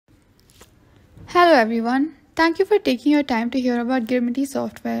Hello everyone, thank you for taking your time to hear about Girmiti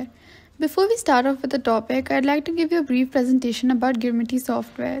software. Before we start off with the topic, I'd like to give you a brief presentation about Girmiti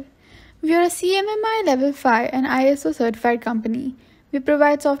software. We are a CMMI Level 5 and ISO certified company. We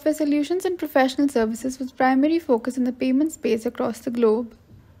provide software solutions and professional services with primary focus in the payment space across the globe.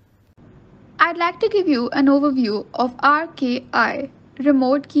 I'd like to give you an overview of RKI,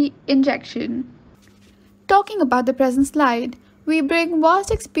 Remote Key Injection. Talking about the present slide, we bring vast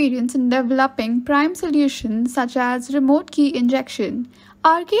experience in developing prime solutions such as remote key injection.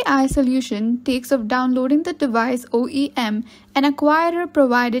 RKI solution takes of downloading the device OEM and acquirer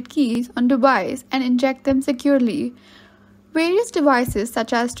provided keys on device and inject them securely. Various devices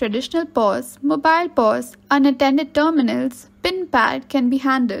such as traditional POS, mobile POS, unattended terminals, PIN pad can be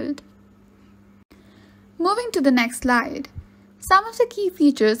handled. Moving to the next slide. Some of the key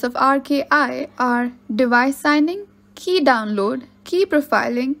features of RKI are device signing, key download, key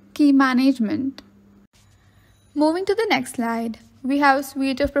profiling, key management. Moving to the next slide, we have a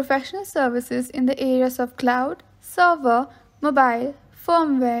suite of professional services in the areas of cloud, server, mobile,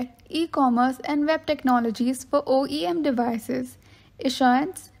 firmware, e-commerce and web technologies for OEM devices,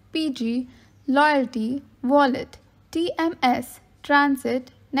 assurance, PG, loyalty, wallet, TMS, transit,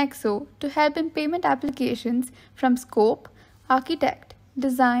 Nexo to help in payment applications from scope, architect,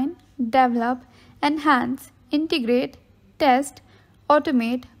 design, develop, enhance, integrate, test,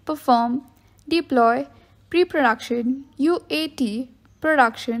 automate, perform, deploy, pre-production, UAT,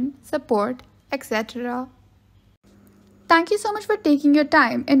 production, support, etc. Thank you so much for taking your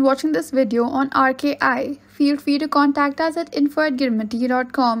time in watching this video on RKI. Feel free to contact us at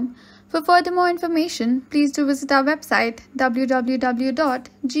info@girmiti.com. For further more information, please do visit our website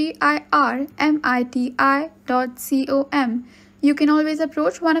www.girmiti.com. You can always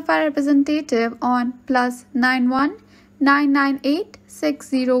approach one of our representatives on +91 998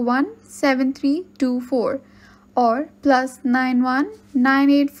 601 7324 or +91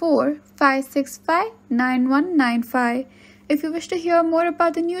 984 565 9195. If you wish to hear more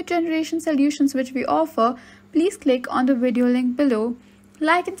about the new generation solutions which we offer, please click on the video link below.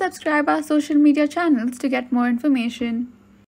 Like and subscribe our social media channels to get more information.